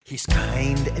He's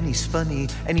kind and he's funny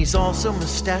and he's also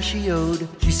mustachioed.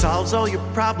 He solves all your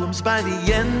problems by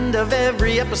the end of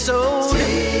every episode.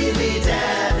 TV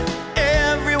Dad.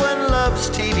 Everyone loves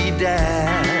TV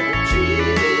Dad.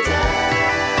 TV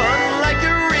Dad. Unlike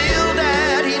your real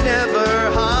dad, he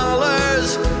never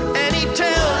hollers. And he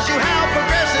tells you how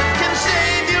Progressive can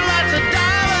save you lots of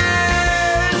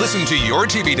dollars. Listen to your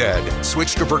TV Dad.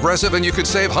 Switch to Progressive and you could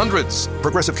save hundreds.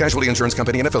 Progressive Casualty Insurance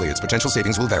Company and Affiliates. Potential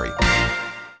savings will vary.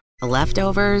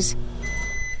 Leftovers,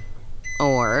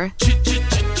 or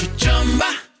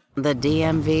the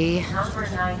DMV, number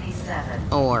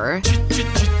 97, or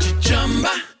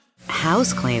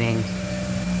house cleaning,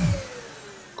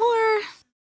 or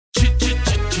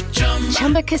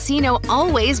Chumba Casino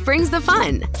always brings the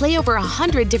fun. Play over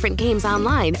 100 different games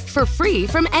online for free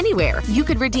from anywhere. You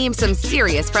could redeem some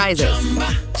serious prizes.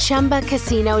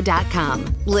 ChumbaCasino.com.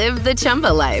 Live the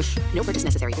Chumba life. No purchase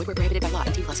necessary. Void where prohibited by law.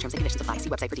 18+ terms and conditions apply. See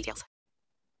website for details.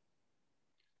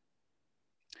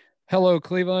 Hello,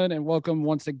 Cleveland, and welcome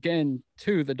once again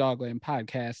to the Dogland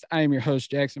Podcast. I am your host,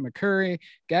 Jackson McCurry.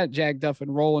 Got Jack Duffin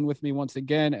rolling with me once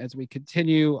again as we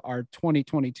continue our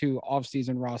 2022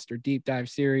 Offseason Roster Deep Dive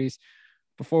series.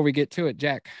 Before we get to it,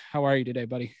 Jack, how are you today,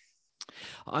 buddy?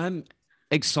 I'm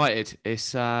excited.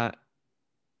 It's we're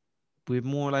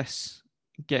more or less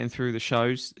getting through the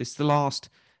shows. It's the last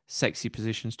sexy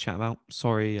positions to chat about.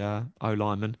 Sorry,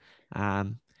 O-lineman.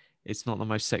 It's not the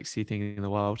most sexy thing in the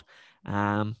world.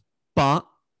 But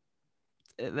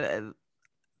the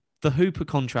Hooper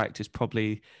contract is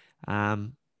probably...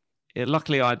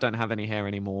 luckily, I don't have any hair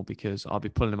anymore because I'll be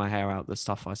pulling my hair out the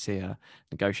stuff I see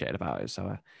negotiated about it.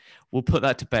 So we'll put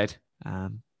that to bed.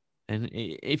 And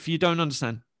if you don't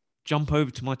understand, jump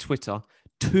over to my Twitter,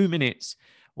 2 minutes,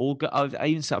 or I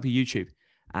even set up a YouTube,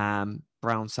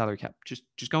 Brown salary cap. Just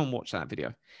go and watch that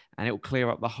video and it will clear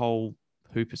up the whole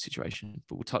Hooper situation.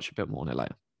 But we'll touch a bit more on it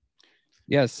later.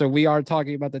 Yes, so we are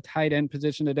talking about the tight end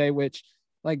position today, which,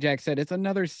 like Jack said, it's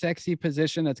another sexy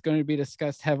position that's going to be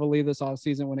discussed heavily this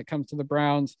offseason when it comes to the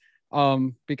Browns,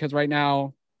 because right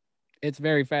now it's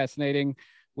very fascinating.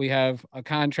 We have a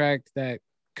contract that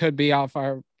could be off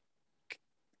our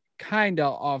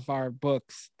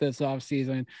books this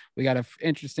offseason. We got an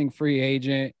interesting free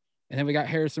agent, and then we got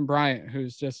Harrison Bryant,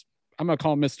 who's just, I'm going to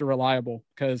call him Mr. Reliable,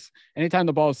 because anytime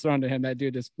the ball is thrown to him, that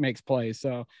dude just makes plays.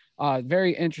 So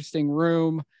very interesting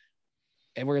room.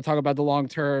 And we're going to talk about the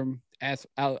long-term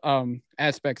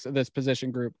aspects of this position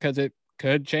group, because it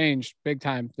could change big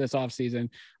time this offseason,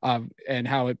 and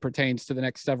how it pertains to the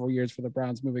next several years for the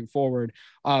Browns moving forward.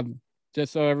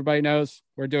 Just so everybody knows,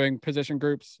 we're doing position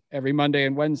groups every Monday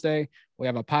and Wednesday. We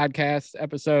have a podcast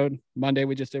episode. Monday,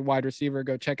 we just did wide receiver.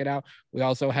 Go check it out. We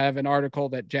also have an article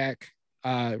that Jack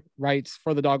writes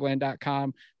for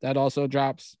thedogland.com that also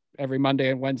drops every Monday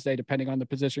and Wednesday, depending on the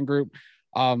position group.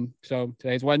 So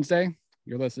today's Wednesday.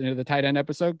 You're listening to the tight end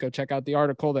episode. Go check out the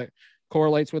article that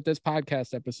correlates with this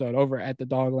podcast episode over at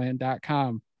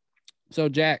thedogland.com. So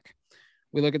Jack,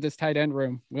 we look at this tight end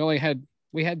room. We had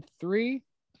three,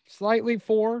 slightly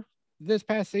four this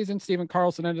past season. Steven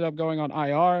Carlson ended up going on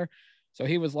IR, so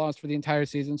he was lost for the entire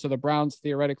season. So the Browns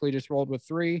theoretically just rolled with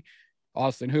three: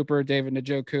 Austin Hooper, David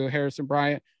Njoku, Harrison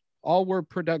Bryant. All were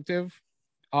productive.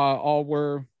 All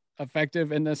were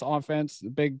effective in this offense.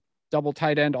 The big double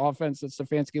tight end offense that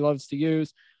Stefanski loves to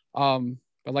use.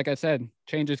 But like I said,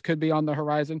 changes could be on the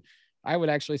horizon. I would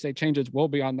actually say changes will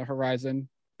be on the horizon,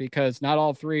 because not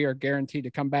all three are guaranteed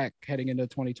to come back heading into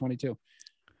 2022.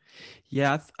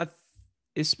 Yeah,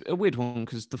 it's a weird one,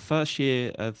 because the first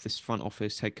year of this front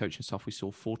office head coach and stuff, we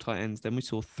saw 4 tight ends, then we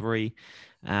saw 3.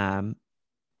 And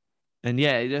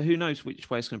yeah, who knows which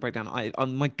way it's going to break down.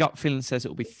 My gut feeling says it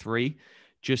will be 3,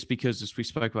 just because, as we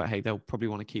spoke about, hey, they'll probably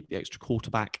want to keep the extra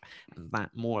quarterback, and that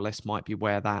more or less might be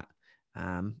where that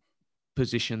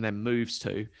position then moves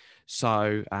to.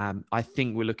 So I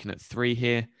think we're looking at 3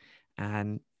 here.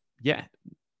 And yeah,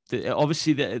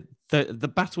 obviously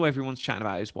the battle everyone's chatting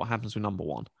about is what happens with number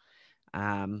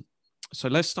 1. So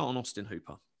let's start on Austin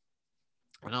Hooper.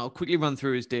 And I'll quickly run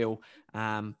through his deal,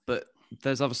 but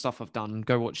there's other stuff I've done.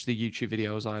 Go watch the YouTube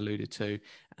video, as I alluded to.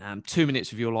 2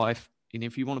 minutes of your life. And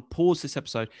if you want to pause this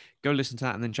episode, go listen to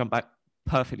that and then jump back.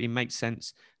 Perfectly makes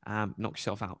sense. Knock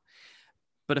yourself out.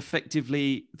 But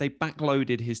effectively, they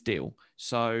backloaded his deal.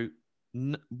 So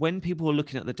when people are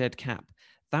looking at the dead cap,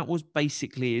 that was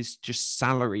basically his just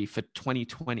salary for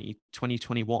 2020,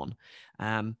 2021.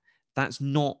 It's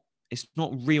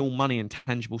not real money and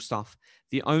tangible stuff.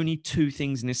 The only 2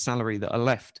 things in his salary that are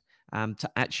left to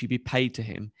actually be paid to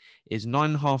him is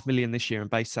 $9.5 million this year in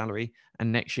base salary,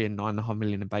 and next year $9.5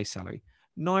 million in base salary.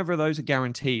 Neither of those are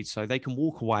guaranteed, so they can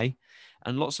walk away.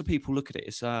 And lots of people look at it.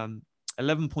 It's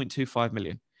 11.25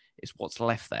 million is what's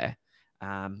left there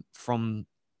from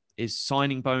his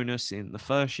signing bonus in the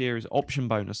first year, his option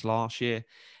bonus last year.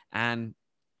 And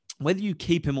whether you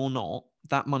keep him or not,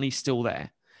 that money's still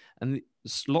there. And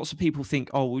lots of people think,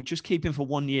 oh, we'll just keep him for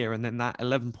 1 year and then that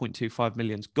 11.25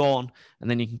 million's gone and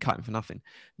then you can cut him for nothing.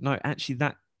 No, actually,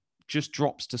 that just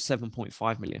drops to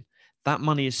 7.5 million. That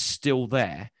money is still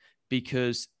there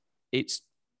because it's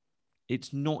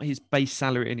not his base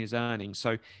salary and his earnings.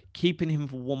 So keeping him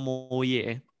for 1 more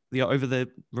year, over the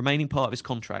remaining part of his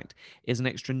contract, is an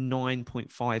extra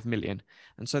 9.5 million.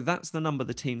 And so that's the number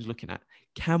the team's looking at.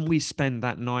 Can we spend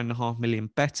that 9.5 million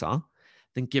better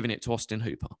than giving it to Austin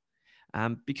Hooper?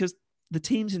 Because the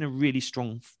team's in a really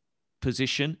strong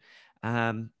position.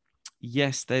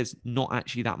 Yes, there's not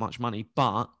actually that much money,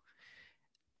 but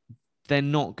they're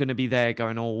not going to be there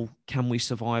going, oh, can we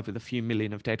survive with a few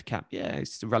million of dead cap? Yeah,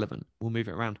 it's irrelevant. We'll move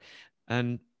it around.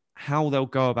 And how they'll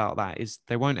go about that is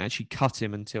they won't actually cut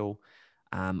him until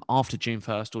after June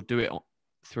 1st or do it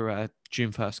through a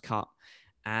June 1st cut.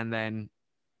 And then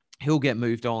he'll get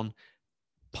moved on.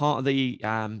 Part of the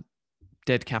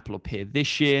dead cap will appear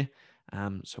this year.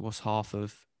 So what's half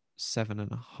of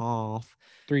 7.5?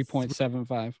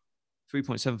 3.75.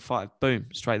 3.75. Boom,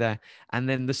 straight there. And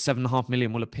then the 7.5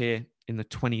 million will appear in the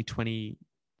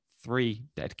 2023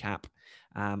 dead cap.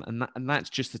 And that's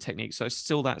just the technique. So it's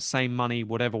still that same money,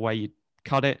 whatever way you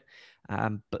cut it.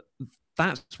 But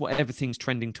that's what everything's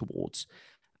trending towards.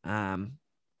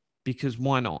 Because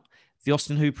why not? The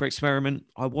Austin Hooper experiment,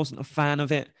 I wasn't a fan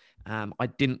of it. I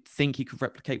didn't think he could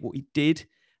replicate what he did.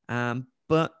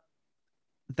 But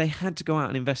they had to go out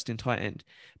and invest in tight end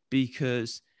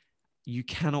because you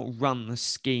cannot run the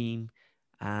scheme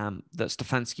that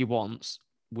Stefanski wants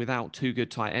without two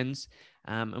good tight ends.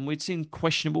 And we'd seen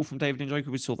questionable from David Njoku.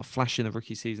 We saw the flash in the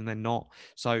rookie season, they're not.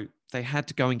 So they had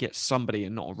to go and get somebody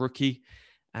and not a rookie.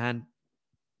 And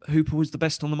Hooper was the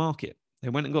best on the market. They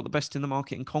went and got the best in the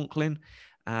market in Conklin.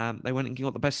 They went and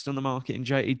got the best on the market in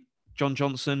John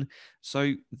Johnson.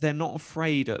 So they're not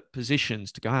afraid at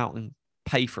positions to go out and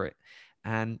pay for it.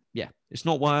 And yeah, it's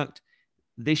not worked.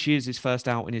 This year's his first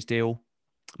out in his deal.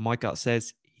 My gut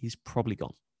says he's probably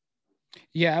gone.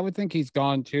 Yeah, I would think he's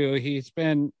gone too. He's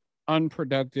been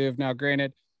unproductive. Now,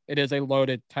 granted, it is a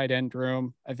loaded tight end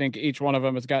room. I think each one of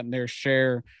them has gotten their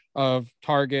share of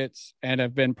targets and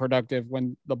have been productive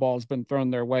when the ball's been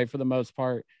thrown their way for the most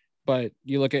part. But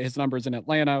you look at his numbers in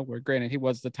Atlanta, where granted he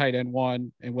was the tight end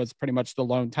one and was pretty much the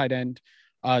lone tight end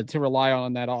to rely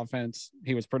on that offense.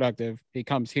 He was productive. He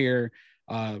comes here.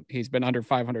 He's been under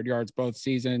 500 yards both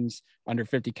seasons, under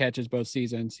 50 catches both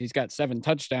seasons. He's got 7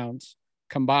 touchdowns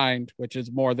combined, which is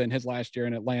more than his last year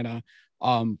in Atlanta.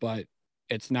 But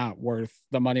it's not worth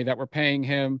the money that we're paying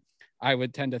him. I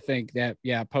would tend to think that,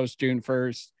 yeah, post June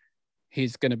 1st,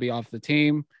 he's going to be off the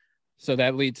team. So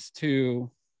that leads to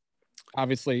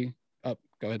obviously, go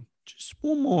ahead. Just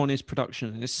one more on his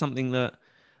production. It's something that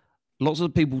lots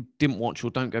of people didn't watch or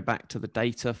don't go back to the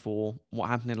data for what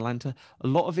happened in Atlanta. A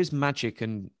lot of his magic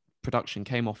and production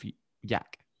came off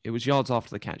yak. It was yards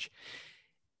after the catch.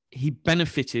 He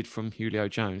benefited from Julio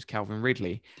Jones, Calvin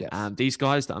Ridley. Yes. These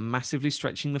guys that are massively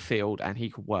stretching the field and he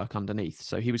could work underneath.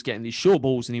 So he was getting these short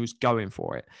balls and he was going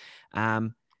for it.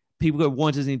 People go,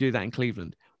 why doesn't he do that in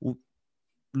Cleveland? Well,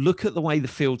 look at the way the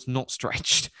field's not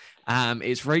stretched.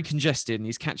 It's very congested and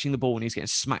he's catching the ball and he's getting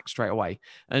smacked straight away.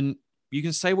 And you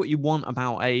can say what you want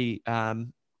about a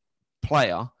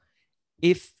player.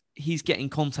 If he's getting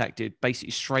contacted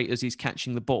basically straight as he's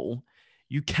catching the ball,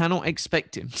 you cannot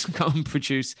expect him to go and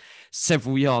produce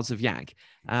several yards of yak.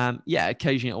 Yeah,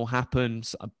 occasionally it will happen.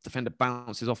 A defender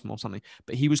bounces off him or something.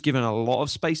 But he was given a lot of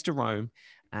space to roam,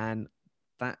 and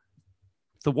that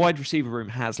the wide receiver room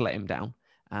has let him down.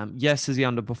 Yes, has he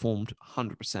underperformed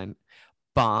 100%,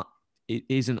 but it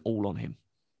isn't all on him.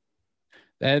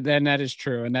 That is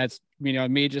true. And that's,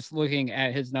 me just looking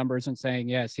at his numbers and saying,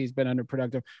 yes, he's been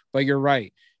underproductive, but you're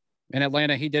right. In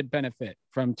Atlanta, he did benefit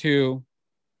from 2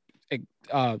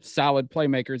 solid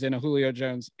playmakers in Julio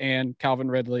Jones and Calvin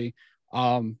Ridley.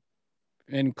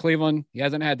 In Cleveland, he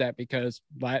hasn't had that because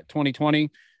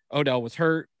 2020, Odell was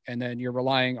hurt. And then you're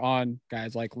relying on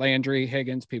guys like Landry,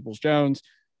 Higgins, Peoples-Jones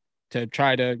to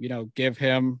try to, give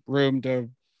him room to,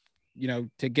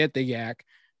 to get the yak.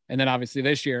 And then obviously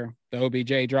this year, the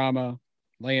OBJ drama,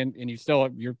 and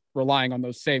you're relying on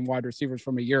those same wide receivers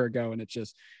from a year ago. And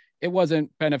it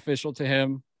wasn't beneficial to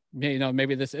him.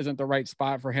 Maybe this isn't the right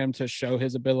spot for him to show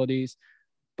his abilities,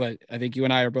 but I think you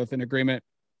and I are both in agreement.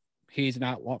 He's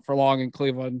not for long in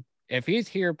Cleveland. If he's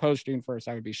here post June 1st,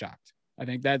 I would be shocked. I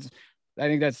think that's I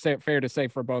think that's fair to say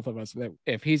for both of us that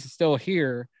if he's still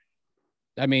here,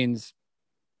 that means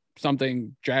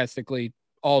something drastically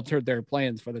altered their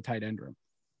plans for the tight end room.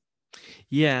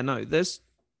 Yeah, no, there's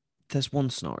one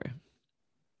scenario,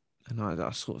 and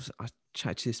I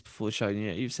chatted this before the show.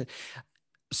 Yeah, you've said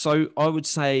so. I would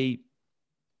say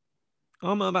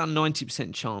I'm about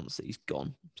 90% chance that he's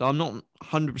gone. So I'm not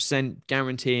 100%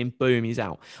 guaranteeing. Boom, he's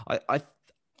out.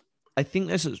 I think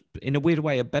there's, in a weird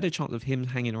way, a better chance of him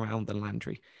hanging around than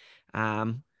Landry.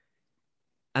 And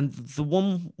the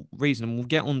one reason, and we'll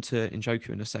get on to Njoku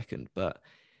in a second, but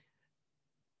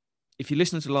if you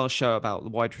listen to the last show about the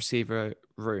wide receiver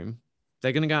room,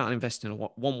 they're going to go out and invest in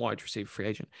one wide receiver free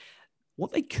agent.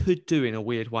 What they could do in a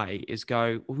weird way is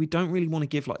go, well, we don't really want to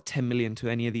give like 10 million to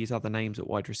any of these other names at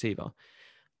wide receiver.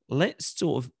 Let's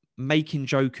sort of make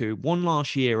Njoku one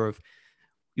last year of,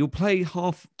 you'll play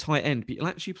half tight end, but you'll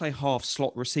actually play half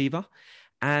slot receiver.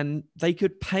 And they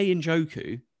could pay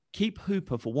Njoku, keep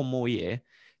Hooper for one more year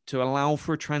to allow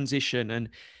for a transition. And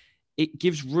it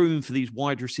gives room for these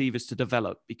wide receivers to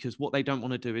develop, because what they don't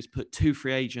want to do is put 2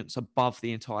 free agents above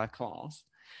the entire class.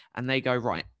 And they go,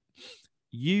 right,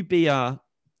 you be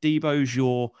Debo's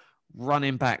your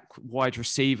running back wide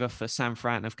receiver for San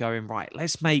Fran, of going, right,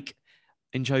 let's make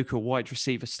Njoku a wide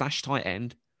receiver / tight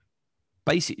end,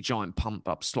 basically giant pump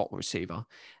up slot receiver,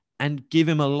 and give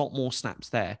him a lot more snaps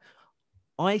there.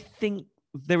 I think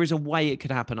there is a way it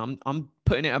could happen. I'm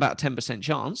putting it about 10%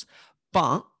 chance,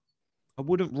 but I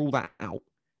wouldn't rule that out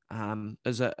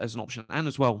as an option. And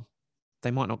as well,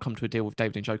 they might not come to a deal with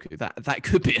David Njoku. That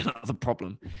could be another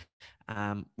problem,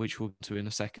 which we'll do in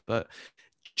a second. But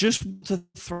just to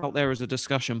throw out there as a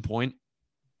discussion point,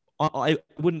 I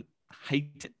wouldn't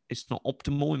hate it. It's not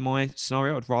optimal in my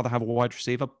scenario. I'd rather have a wide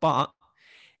receiver. But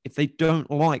if they don't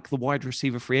like the wide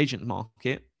receiver free agent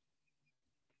market,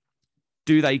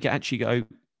 do they actually go,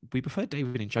 we prefer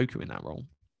David Njoku in that role?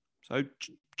 So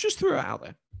just throw it out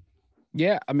there.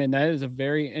 Yeah, I mean, that is a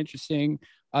very interesting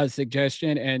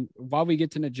suggestion. And while we get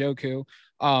to Njoku,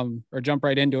 or jump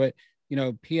right into it,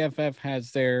 PFF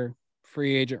has their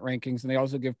free agent rankings, and they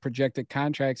also give projected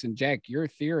contracts. And Jack, your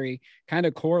theory kind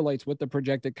of correlates with the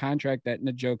projected contract that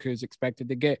Njoku is expected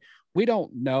to get. We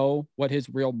don't know what his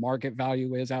real market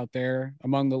value is out there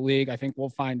among the league. I think we'll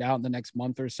find out in the next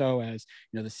month or so, as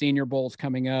the Senior Bowl's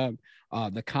coming up,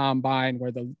 the Combine,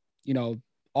 where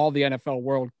all the NFL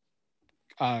world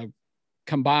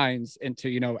combines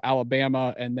into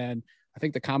Alabama, and then I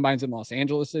think the Combine's in Los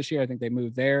Angeles this year. I think they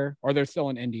moved there, or they're still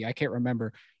in Indy. I can't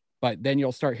remember. But then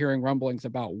you'll start hearing rumblings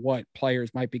about what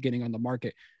players might be getting on the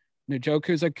market.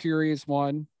 Njoku's a curious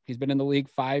one. He's been in the league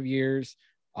 5 years.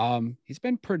 He's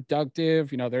been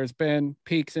productive. There's been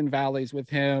peaks and valleys with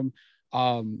him.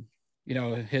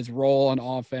 His role on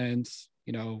offense,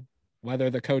 whether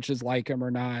the coaches like him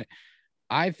or not.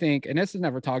 I think, and this is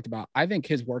never talked about, I think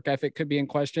his work ethic could be in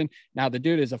question. Now, the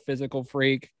dude is a physical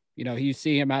freak. You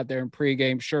see him out there in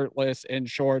pregame, shirtless, in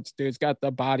shorts. Dude's got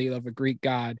the body of a Greek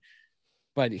god.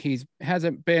 But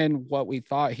hasn't been what we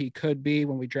thought he could be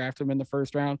when we drafted him in the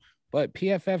first round. But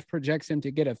PFF projects him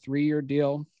to get a 3-year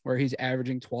deal where he's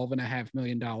averaging $12.5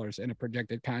 million in a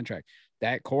projected contract.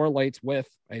 That correlates with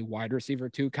a wide receiver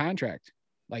 2 contract,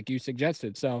 like you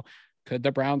suggested. So could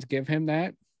the Browns give him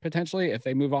that potentially if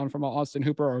they move on from an Austin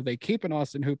Hooper, or they keep an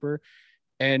Austin Hooper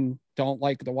and don't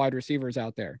like the wide receivers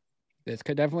out there? This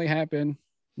could definitely happen.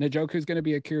 Njoku is going to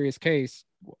be a curious case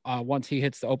once he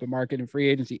hits the open market and free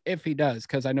agency, if he does,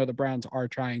 because I know the Browns are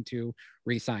trying to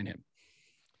re-sign him.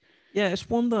 Yeah, it's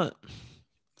one that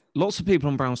lots of people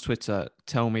on Browns Twitter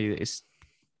tell me that it's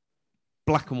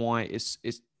black and white. It's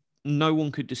no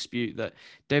one could dispute that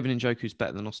David Njoku is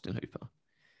better than Austin Hooper.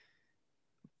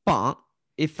 But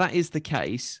if that is the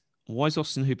case, why is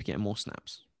Austin Hooper getting more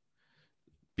snaps?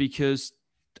 Because,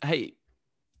 hey,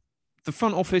 the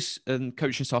front office and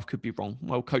coaching staff could be wrong.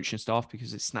 Well, coaching staff,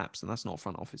 because it's snaps, and that's not a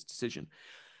front office decision.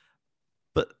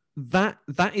 But that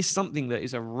is something that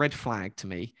is a red flag to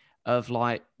me, of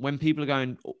like, when people are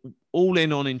going all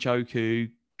in on Njoku,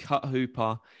 cut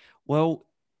Hooper. Well,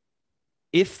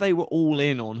 if they were all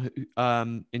in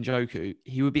on Njoku,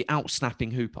 he would be out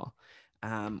snapping Hooper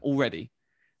already,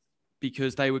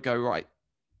 because they would go, right,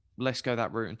 let's go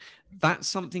that route. And that's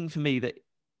something for me that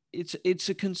it's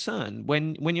a concern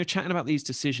when you're chatting about these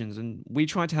decisions, and we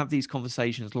try to have these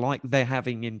conversations like they're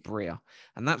having in Bria.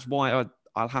 And that's why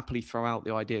I'll happily throw out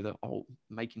the idea that,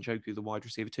 making Njoku the wide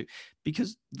receiver too,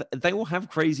 because they all have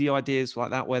crazy ideas like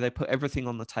that, where they put everything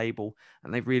on the table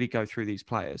and they really go through these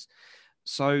players.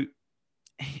 So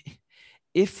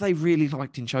if they really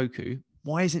liked Njoku,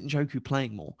 why isn't Njoku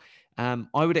playing more?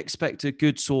 I would expect a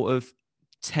good sort of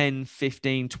 10,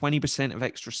 15, 20% of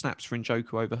extra snaps for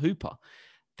Njoku over Hooper.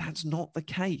 That's not the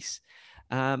case.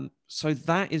 So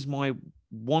that is my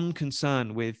one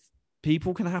concern with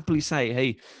people can happily say,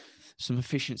 hey, some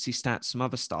efficiency stats, some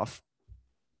other stuff.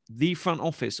 The front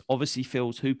office obviously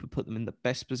feels Hooper put them in the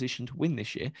best position to win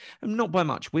this year. And not by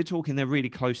much. We're talking they're really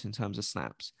close in terms of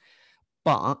snaps.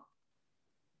 But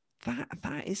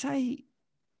that is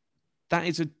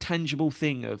a tangible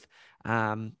thing of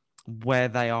where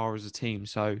they are as a team.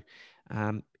 So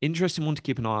interesting one to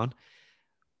keep an eye on.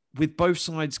 With both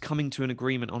sides coming to an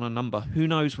agreement on a number, who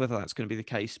knows whether that's going to be the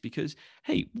case? Because,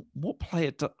 hey, what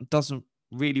player doesn't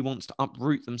really wants to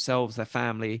uproot themselves, their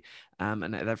family,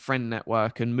 and their friend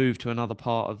network and move to another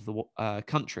part of the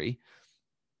country?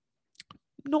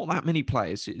 Not that many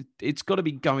players. It's got to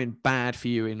be going bad for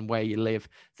you in where you live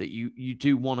that you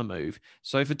do want to move.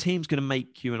 So if a team's going to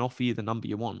make you and offer you the number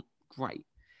you want, great.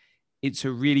 It's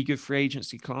a really good free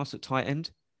agency class at tight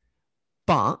end.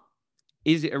 But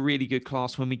is it a really good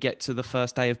class when we get to the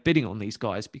first day of bidding on these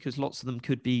guys? Because lots of them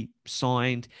could be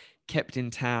signed, kept in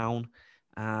town.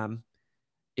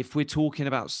 If we're talking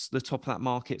about the top of that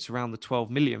market, it's around the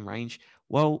 12 million range.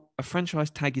 Well, a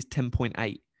franchise tag is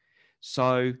 10.8.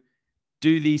 So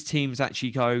do these teams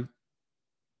actually go,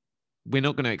 we're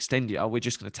not going to extend you, we're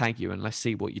just going to tag you and let's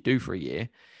see what you do for a year?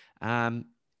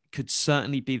 Could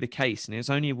certainly be the case. And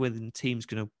it's only when teams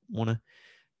going to want to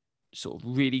sort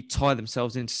of really tie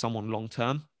themselves into someone long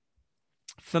term.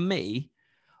 For me,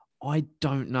 I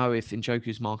don't know if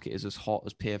Njoku's market is as hot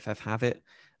as PFF have it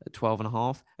at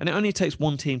 12.5. And it only takes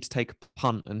one team to take a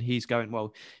punt and he's going,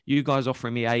 well, you guys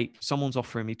offering me 8, someone's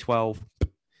offering me 12.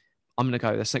 I'm going to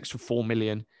go. That's extra 4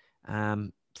 million.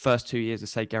 First 2 years, I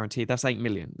say guaranteed. That's 8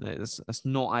 million. That's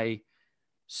not a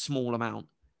small amount.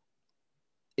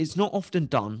 It's not often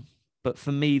done, but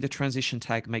for me, the transition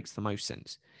tag makes the most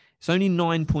sense. It's only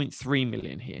 9.3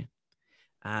 million here.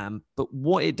 But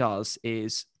what it does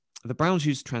is the Browns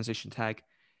use the transition tag.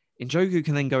 Njoku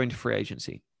can then go into free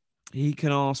agency. He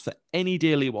can ask for any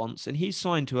deal he wants, and he's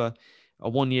signed to a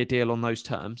 1-year deal on those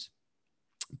terms.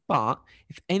 But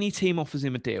if any team offers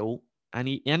him a deal and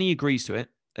he agrees to it,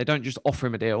 they don't just offer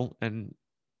him a deal and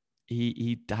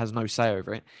he has no say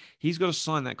over it. He's got to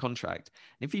sign that contract.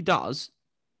 And if he does,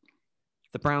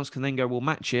 the Browns can then go, we'll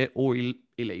match it, or he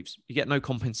leaves. You get no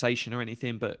compensation or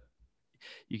anything, but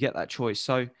you get that choice.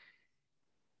 So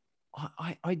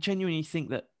I genuinely think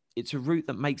that it's a route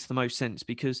that makes the most sense,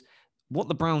 because what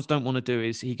the Browns don't want to do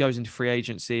is he goes into free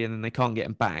agency and then they can't get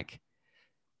him back.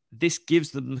 This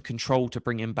gives them the control to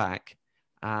bring him back.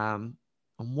 And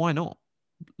why not?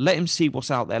 Let him see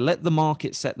what's out there. Let the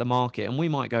market set the market. And we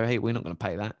might go, hey, we're not going to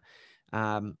pay that.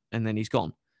 And then he's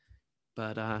gone.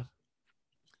 But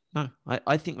no,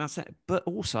 I think that's it. But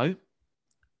also,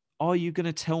 are you going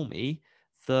to tell me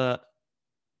that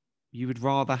you would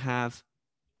rather have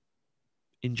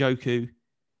Njoku,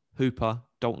 Hooper,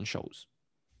 Dalton Schultz?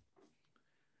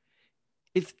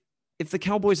 If the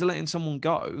Cowboys are letting someone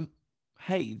go,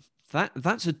 hey,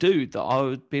 that's a dude that I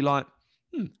would be like,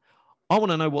 I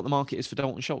want to know what the market is for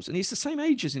Dalton Schultz. And he's the same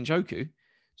age as Njoku.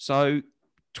 So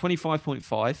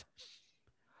 25.5.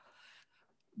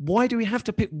 Why do we have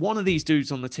to pick one of these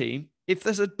dudes on the team if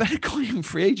there's a better guy in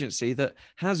free agency that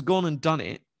has gone and done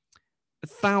it?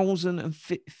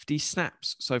 1,050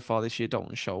 snaps so far this year,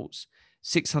 Dalton Schultz.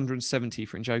 670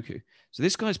 for Njoku. So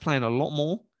this guy's playing a lot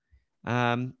more.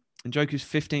 Njoku's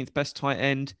 15th best tight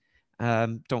end.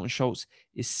 Dalton Schultz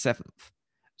is 7th.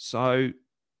 So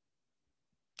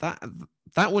that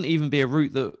wouldn't even be a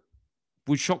route that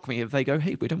would shock me if they go,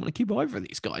 hey, we don't want to keep either of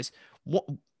these guys.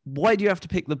 Why do you have to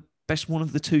pick the best one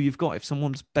of the two you've got if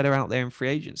someone's better out there in free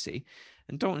agency?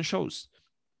 And Dalton Schultz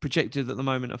projected at the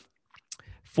moment a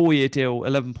 4-year deal,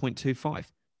 11.25.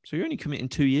 So you're only committing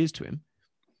 2 years to him.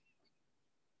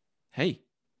 Hey,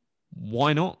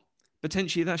 why not?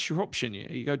 Potentially that's your option.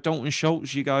 You go Dalton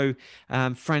Schultz, you go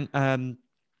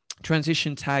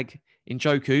transition tag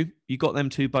Njoku. You got them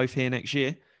two both here next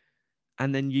year.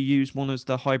 And then you use one as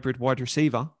the hybrid wide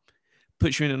receiver.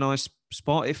 Puts you in a nice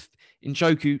spot. If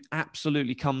Njoku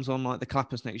absolutely comes on like the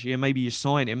Clappers next year, maybe you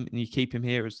sign him and you keep him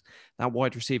here as that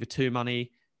wide receiver 2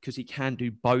 money, because he can do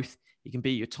both. He can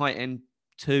be your tight end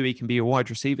 2. He can be your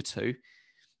wide receiver 2.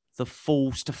 The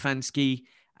full Stefanski.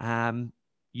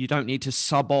 You don't need to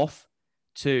sub off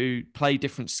to play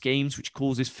different schemes, which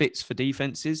causes fits for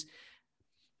defenses.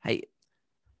 Hey,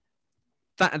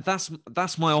 that's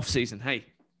my offseason. Hey,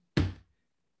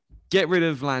 get rid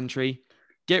of Landry,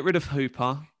 get rid of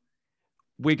Hooper.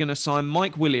 We're going to sign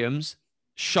Mike Williams,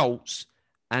 Schultz,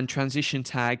 and transition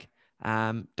tag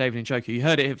David Njoku. You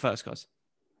heard it here first, guys.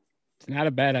 It's not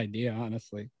a bad idea,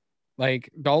 honestly.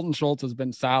 Like Dalton Schultz has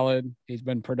been solid. He's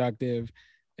been productive.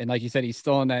 And like you said, he's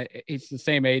still in that, he's the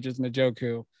same age as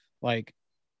Njoku. Like,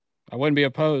 I wouldn't be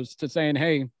opposed to saying,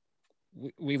 hey,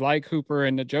 we like Hooper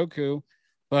and Njoku,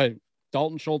 but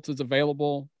Dalton Schultz is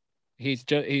available. He's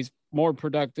more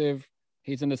productive.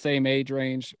 He's in the same age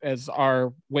range as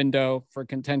our window for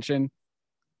contention.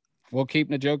 We'll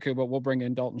keep Njoku, but we'll bring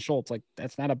in Dalton Schultz. Like,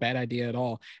 that's not a bad idea at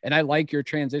all. And I like your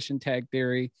transition tag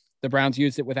theory. The Browns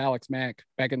used it with Alex Mack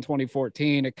back in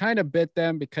 2014. It kind of bit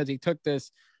them because he took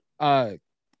this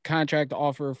contract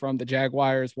offer from the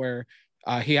Jaguars where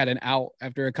he had an out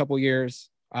after a couple years.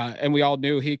 And we all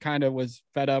knew he kind of was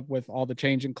fed up with all the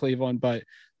change in Cleveland, but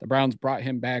the Browns brought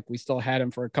him back. We still had him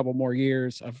for a couple more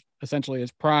years of essentially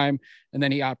his prime. And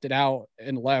then he opted out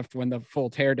and left when the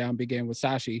full teardown began with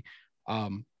Sashi.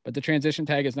 But the transition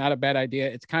tag is not a bad idea.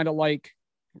 It's kind of like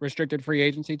restricted free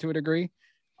agency to a degree.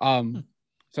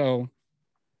 So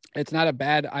it's not a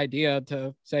bad idea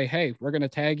to say, hey, we're going to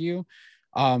tag you,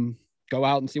 go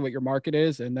out and see what your market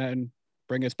is, and then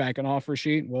bring us back an offer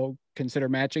sheet. We'll consider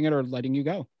matching it or letting you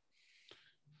go.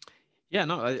 Yeah,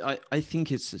 no, I think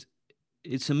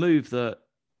it's a move that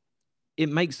it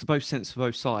makes the most sense for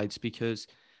both sides, because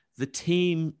the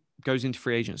team goes into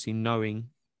free agency knowing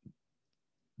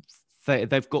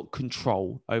they've got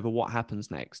control over what happens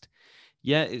next.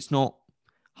 Yeah, it's not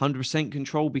 100%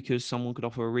 control because someone could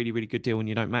offer a really, really good deal and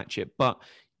you don't match it. But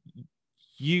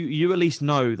you at least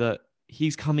know that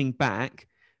he's coming back,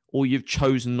 or you've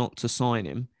chosen not to sign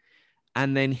him.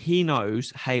 And then he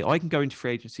knows, hey, I can go into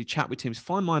free agency, chat with teams,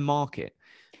 find my market,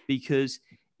 because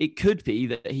it could be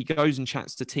that he goes and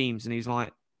chats to teams and he's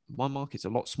like, my market's a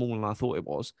lot smaller than I thought it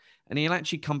was. And he'll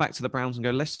actually come back to the Browns and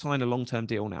go, let's sign a long-term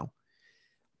deal now.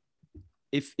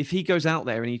 If he goes out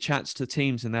there and he chats to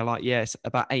teams and they're like, yes,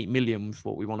 about 8 million is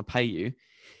what we want to pay you,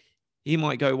 he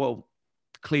might go, well,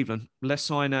 Cleveland, let's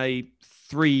sign a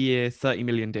 3-year, 30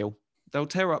 million deal. They'll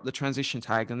tear up the transition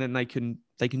tag and then they can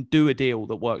do a deal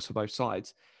that works for both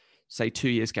sides. Say 2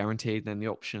 years guaranteed, then the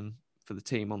option for the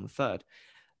team on the third.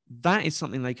 That is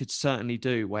something they could certainly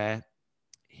do, where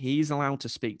he's allowed to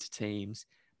speak to teams,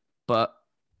 but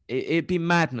it'd be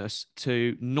madness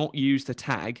to not use the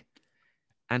tag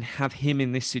and have him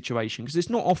in this situation, because it's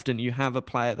not often you have a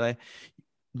player there.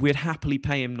 We'd happily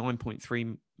pay him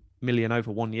 9.3 million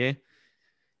over 1 year.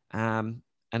 And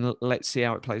let's see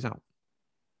how it plays out.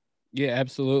 Yeah,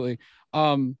 absolutely.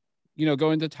 Going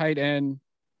to tight end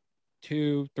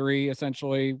 2, 3,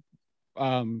 essentially,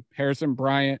 Harrison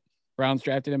Bryant, Browns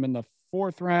drafted him in the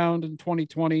 4th round in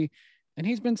 2020, and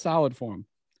he's been solid for him.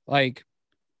 Like,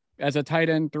 as a tight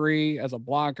end 3, as a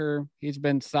blocker, he's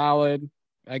been solid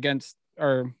against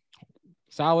when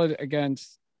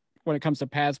it comes to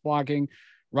pass blocking.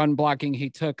 Run blocking,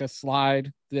 he took a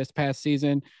slide this past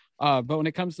season. But when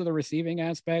it comes to the receiving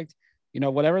aspect,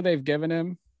 whatever they've given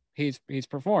him, he's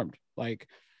performed. Like,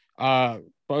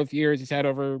 both years he's had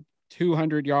over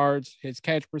 200 yards. His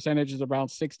catch percentage is around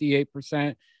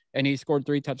 68%, and he scored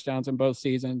 3 touchdowns in both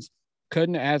seasons.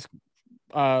 Couldn't ask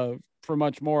for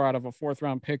much more out of a 4th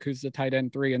round pick who's the tight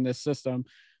end 3 in this system.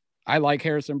 I like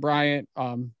Harrison Bryant.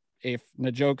 If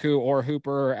Njoku or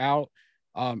Hooper are out,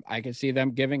 I can see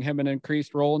them giving him an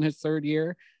increased role in his 3rd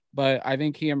year, but I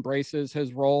think he embraces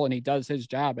his role and he does his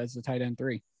job as the tight end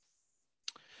 3.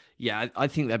 Yeah, I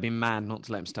think they'd be mad not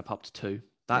to let him step up to 2.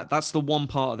 That's the one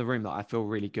part of the room that I feel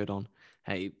really good on.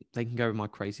 Hey, they can go with my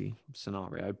crazy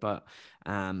scenario, but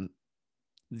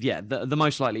the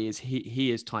most likely is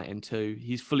he is tight end 2.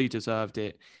 He's fully deserved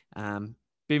it. Been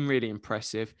really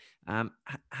impressive.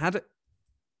 Had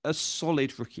a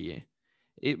solid rookie year.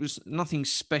 It was nothing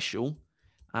special,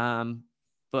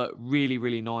 but really,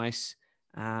 really nice.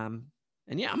 And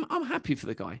yeah, I'm happy for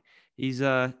the guy. He's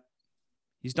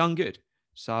done good.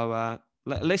 So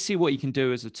let's see what he can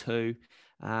do as a 2,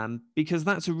 because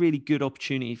that's a really good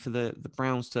opportunity for the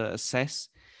Browns to assess.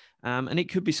 And it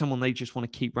could be someone they just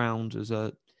want to keep round as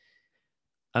a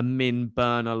min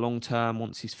burner long term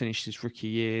once he's finished his rookie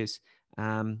years.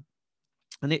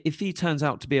 And if he turns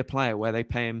out to be a player where they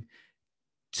pay him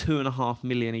 $2.5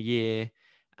 million a year,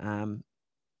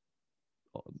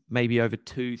 maybe over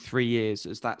 2-3 years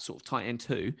as that sort of tight end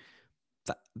 2,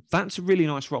 that's a really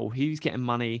nice role. He's getting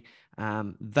money.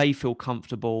 They feel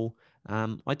comfortable.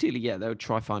 Ideally, yeah, they would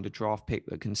try find a draft pick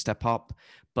that can step up.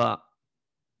 But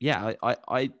yeah,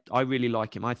 I really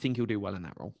like him. I think he'll do well in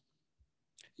that role.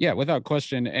 Yeah, without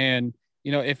question. And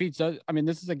if he does,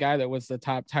 this is a guy that was the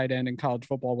top tight end in college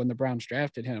football when the Browns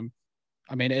drafted him.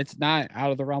 It's not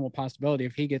out of the realm of possibility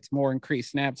if he gets more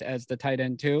increased snaps as the tight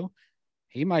end 2,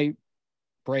 he might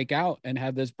break out and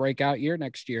have this breakout year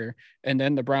next year. And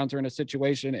then the Browns are in a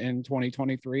situation in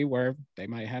 2023 where they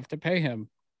might have to pay him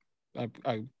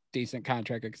a decent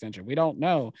contract extension. We don't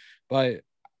know, but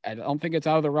I don't think it's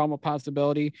out of the realm of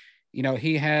possibility. You know,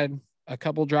 he had a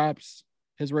couple drops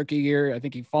his rookie year. I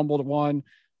think he fumbled one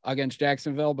against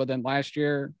Jacksonville, but then last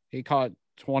year he caught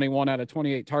 21 out of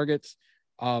 28 targets,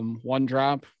 one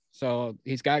drop. So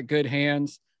he's got good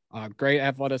hands, great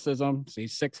athleticism. So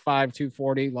he's 6'5",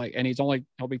 240, and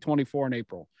he'll be 24 in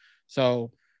April.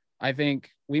 So I think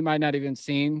we might not even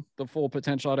seen the full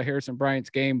potential out of Harrison Bryant's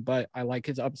game, but I like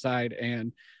his upside.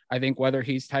 And I think whether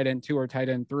he's tight end 2 or tight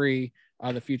end 3,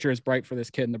 the future is bright for this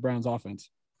kid in the Browns offense.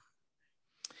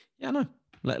 Yeah, no.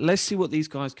 Let's see what these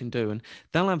guys can do. And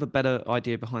they'll have a better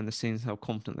idea behind the scenes how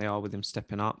confident they are with him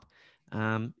stepping up.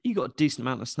 He got a decent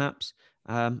amount of snaps.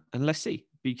 And let's see.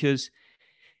 Because,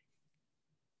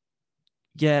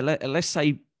 yeah, let's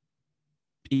say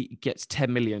he gets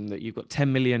 10 million, that you've got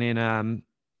 10 million in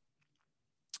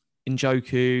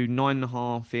Njoku,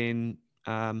 9.5 in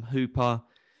Hooper,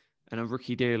 and a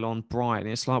rookie deal on Bryant.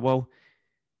 It's like, well,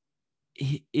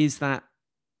 is that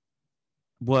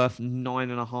worth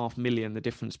 9.5 million, the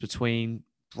difference between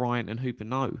Bryant and Hooper?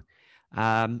 No.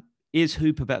 Is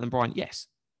Hooper better than Bryant? Yes.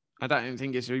 I don't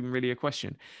think it's even really a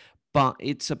question. But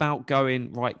it's about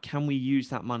going, right, can we use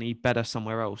that money better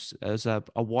somewhere else as a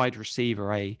wide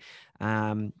receiver,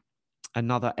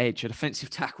 another edge, a defensive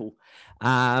tackle?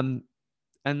 And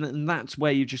that's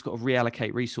where you've just got to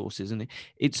reallocate resources. And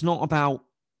it's not about,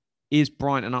 is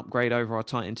Bryant an upgrade over our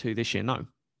tight end 2 this year? No.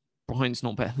 Bryant's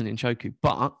not better than Njoku.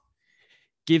 But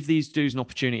give these dudes an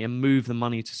opportunity and move the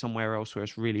money to somewhere else where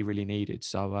it's really, really needed.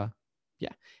 So,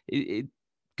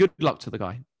 good luck to the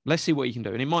guy. Let's see what he can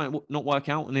do. And it might not work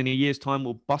out. And in a year's time,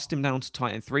 we'll bust him down to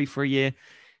tight end 3 for a year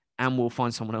and we'll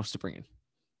find someone else to bring in.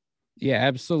 Yeah,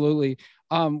 absolutely.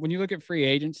 When you look at free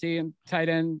agency and tight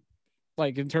end,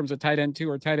 like in terms of tight end 2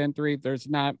 or tight end 3, there's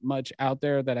not much out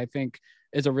there that I think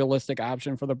is a realistic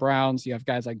option for the Browns. You have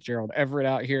guys like Gerald Everett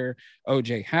out here,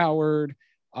 OJ Howard,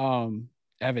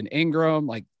 Evan Ingram.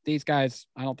 Like these guys,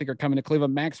 I don't think are coming to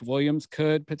Cleveland. Max Williams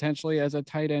could potentially as a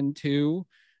tight end 2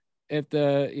 if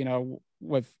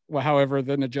however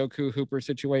the Njoku Hooper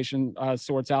situation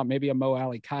sorts out, maybe a Mo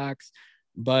Alley Cox.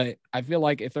 But I feel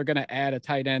like if they're going to add a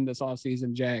tight end this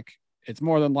offseason, Jack, it's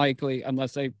more than likely,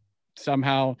 unless they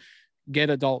somehow get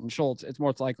a Dalton Schultz, it's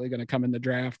most likely going to come in the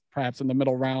draft, perhaps in the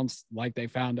middle rounds, like they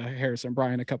found a Harrison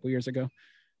Bryant a couple years ago.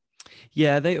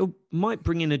 Yeah, they might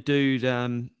bring in a dude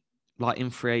like in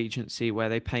free agency where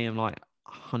they pay him like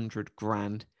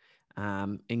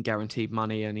 $100,000 in guaranteed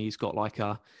money, and he's got like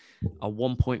a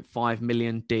 1.5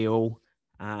 million deal,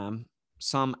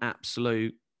 some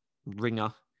absolute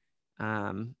ringer,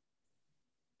 and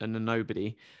a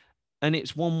nobody. And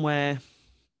it's one where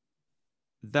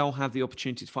they'll have the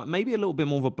opportunity to fight maybe a little bit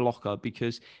more of a blocker,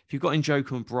 because if you've got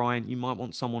Njoku and Bryant, you might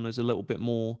want someone who's a little bit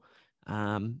more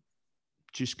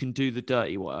just can do the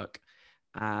dirty work.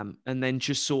 And then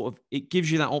just sort of, it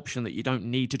gives you that option that you don't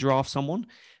need to draft someone,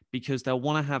 because they'll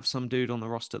want to have some dude on the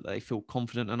roster that they feel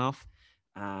confident enough.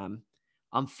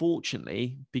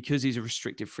 Unfortunately, because he's a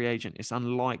restricted free agent, it's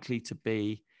unlikely to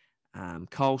be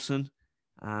Carlson,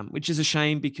 which is a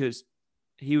shame, because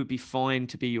he would be fine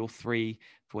to be your 3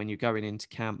 for when you're going into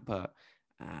camp, but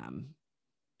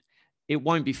it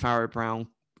won't be Pharaoh Brown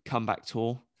comeback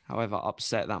tour, however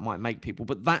upset that might make people.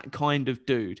 But that kind of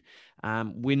dude,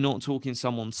 we're not talking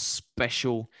someone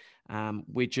special.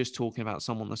 We're just talking about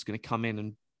someone that's going to come in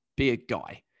and be a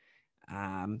guy.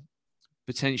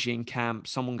 Potentially in camp,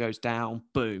 someone goes down,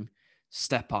 boom,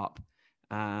 step up.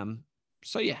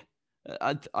 So yeah,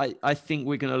 I think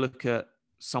we're going to look at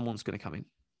someone's going to come in.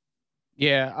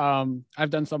 Yeah, I've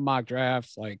done some mock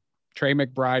drafts, like Trey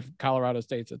McBride from Colorado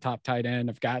State's a top tight end.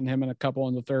 I've gotten him in a couple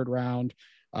in the 3rd round.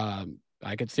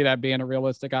 I could see that being a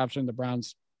realistic option. The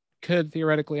Browns could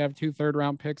theoretically have 2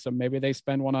 3rd-round picks, so maybe they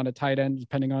spend one on a tight end,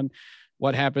 depending on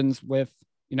what happens with,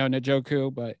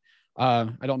 Njoku. But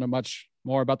I don't know much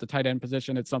more about the tight end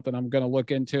position. It's something I'm going to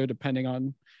look into depending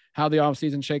on how the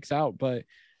offseason shakes out. But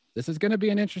this is going to be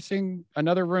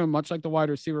another room, much like the wide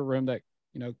receiver room, that,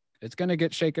 it's going to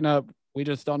get shaken up. We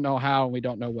just don't know how, and we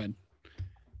don't know when.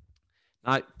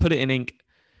 I put it in ink.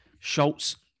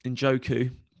 Schultz,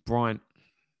 Njoku, Bryant.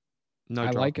 No,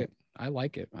 I like it.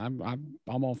 I'm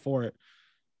all for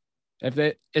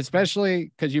it.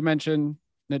 Especially because you mentioned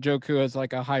Njoku as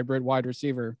like a hybrid wide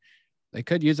receiver, they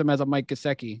could use him as a Mike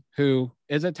Gesicki, who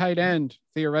is a tight end,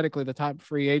 theoretically the top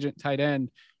free agent tight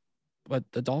end, but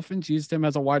the Dolphins used him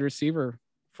as a wide receiver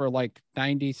for like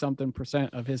 90-something%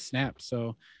 of his snaps.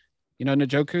 So,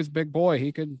 Njoku's big boy.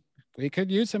 He could we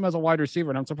could use him as a wide receiver.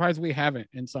 And I'm surprised we haven't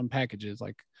in some packages.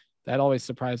 Like, that always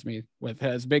surprised me with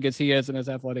as big as he is and as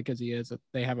athletic as he is, that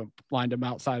they haven't lined him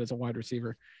outside as a wide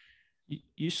receiver.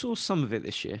 You saw some of it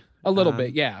this year. A little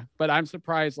bit, yeah. But I'm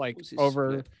surprised, like,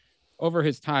 over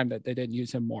his time that they didn't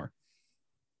use him more.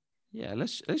 Yeah,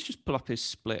 let's just pull up his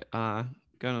split.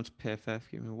 Going on to PFF,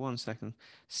 give me 1 second.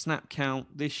 Snap count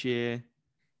this year.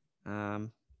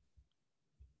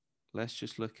 Let's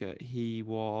just look at, he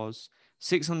was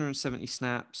 670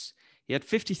 snaps. He had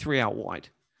 53 out wide.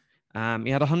 He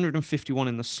had 151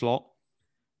 in the slot.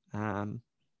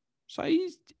 So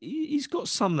he's got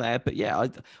some there, but yeah,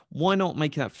 why not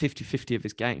make that 50-50 of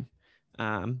his game?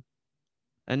 And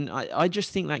I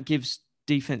just think that gives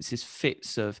defenses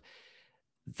fits of,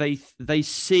 they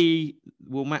see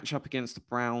we'll match up against the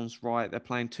Browns, right? They're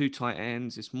playing 2 tight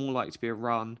ends. It's more likely to be a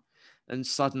run. And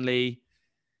suddenly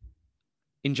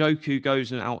Njoku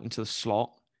goes out into the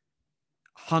slot.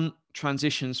 Hunt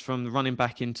transitions from the running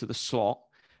back into the slot.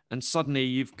 And suddenly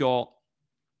you've got,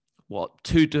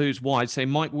 2 dudes wide. Say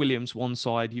Mike Williams one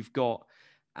side. You've got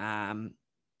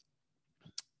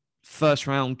first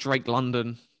round Drake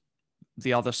London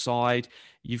the other side.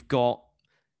 You've got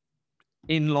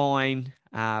inline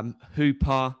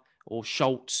Hooper or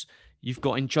Schultz. You've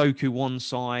got Njoku one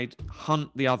side,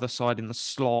 Hunt the other side in the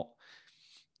slot.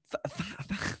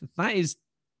 That is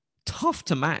tough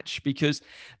to match, because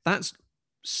that's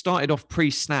started off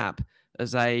pre-snap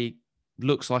as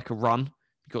looks like a run.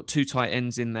 You've got 2 tight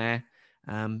ends in there,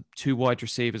 2 wide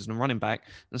receivers and a running back,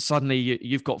 and suddenly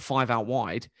you've got 5 out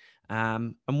wide.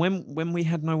 And when we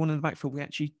had no one in the backfield, we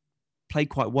actually played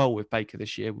quite well with Baker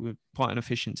this year. We were quite an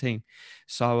efficient team.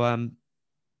 So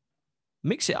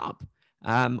mix it up.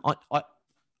 I'm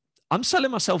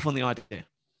selling myself on the idea.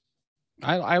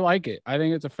 I like it. I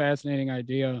think it's a fascinating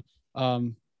idea.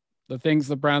 The things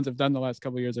the Browns have done the last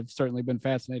couple of years have certainly been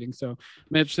fascinating. So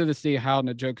I'm interested to see how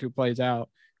Njoku plays out.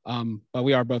 But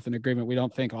we are both in agreement. We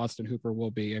don't think Austin Hooper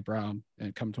will be a Brown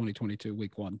and come 2022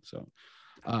 week 1. So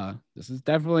this is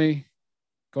definitely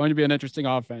going to be an interesting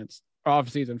off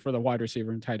season for the wide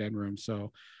receiver and tight end room.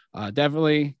 So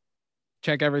definitely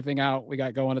check everything out we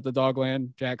got going at the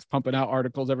Dogland. Jack's pumping out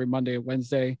articles every Monday and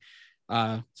Wednesday.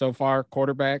 So far,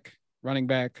 quarterback, running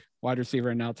back, wide receiver,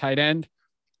 and now tight end.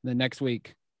 And then next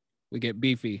week we get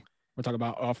beefy. We're talking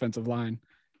about offensive line.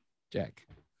 Jack.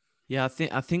 Yeah, I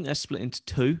think they're split into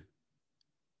 2.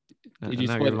 Did you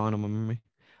split line on my memory?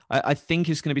 I think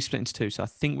it's going to be split into 2. So I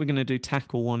think we're going to do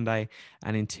tackle one day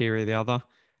and interior the other.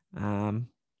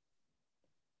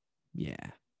 Yeah,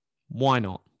 why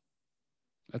not?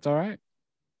 That's all right.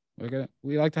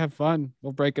 We like to have fun.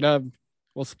 We'll break it up.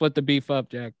 We'll split the beef up,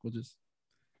 Jack. We'll just.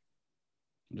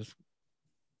 Yeah.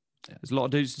 There's a lot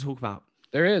of dudes to talk about.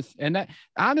 There is, and that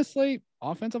honestly,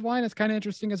 offensive line is kind of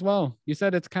interesting as well. You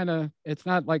said it's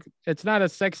not a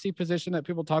sexy position that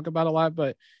people talk about a lot,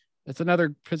 but it's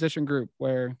another position group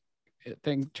where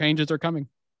changes are coming.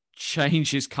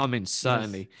 Change is coming,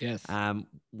 certainly. Yes.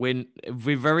 When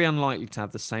we're very unlikely to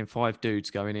have the same 5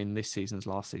 dudes going in this season as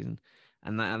last season,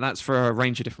 and that's for a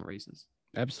range of different reasons.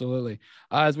 Absolutely.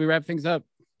 As we wrap things up,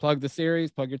 plug the series,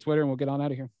 plug your Twitter, and we'll get on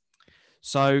out of here.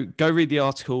 So go read the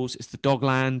articles. It's the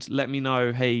Dogland. Let me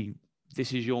know, hey,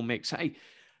 this is your mix. Hey,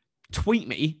 tweet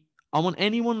me. I want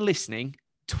anyone listening,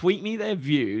 tweet me their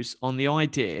views on the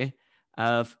idea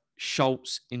of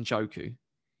Schultz Njoku.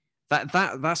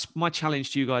 That's my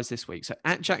challenge to you guys this week. So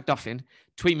at Jack Duffin,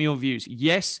 tweet me your views.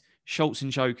 Yes, Schultz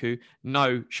Njoku.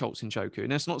 No, Schultz Njoku.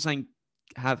 And that's not saying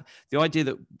have the idea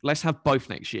that let's have both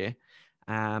next year.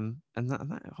 And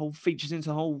that whole features into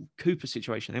the whole Cooper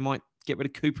situation. They might get rid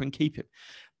of Cooper and keep it.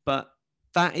 But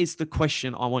that is the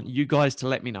question I want you guys to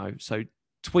let me know. So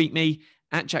tweet me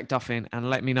at Jack Duffin and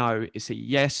let me know, is it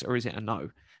yes or is it a no? And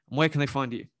where can they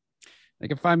find you? They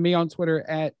can find me on Twitter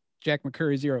at Jack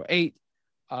McCurry08,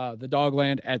 the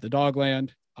Dogland at the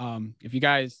Dogland. If you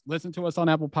guys listen to us on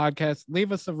Apple Podcasts,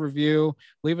 leave us a review.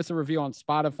 Leave us a review on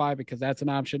Spotify, because that's an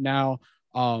option now.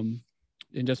 And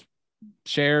just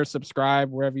share, subscribe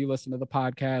wherever you listen to the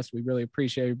podcast. We really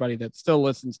appreciate everybody that still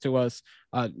listens to us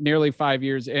nearly 5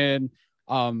 years in.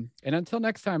 And until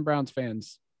next time, Browns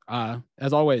fans,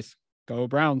 as always, go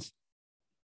Browns.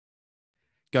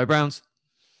 Go Browns.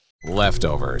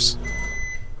 Leftovers.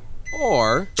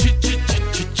 Or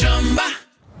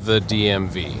the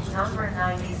DMV. Number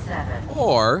 97.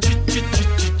 Or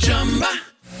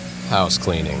house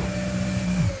cleaning.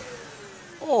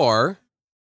 Or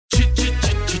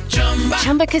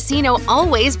Chumba Casino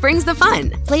always brings the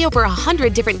fun. Play over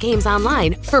 100 different games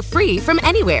online for free from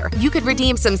anywhere. You could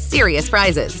redeem some serious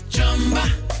prizes.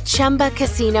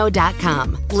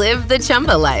 ChumbaCasino.com. Live the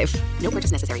Chumba life. No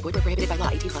purchase necessary. Void where prohibited by law.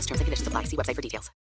 18+ terms and conditions apply. See website for details.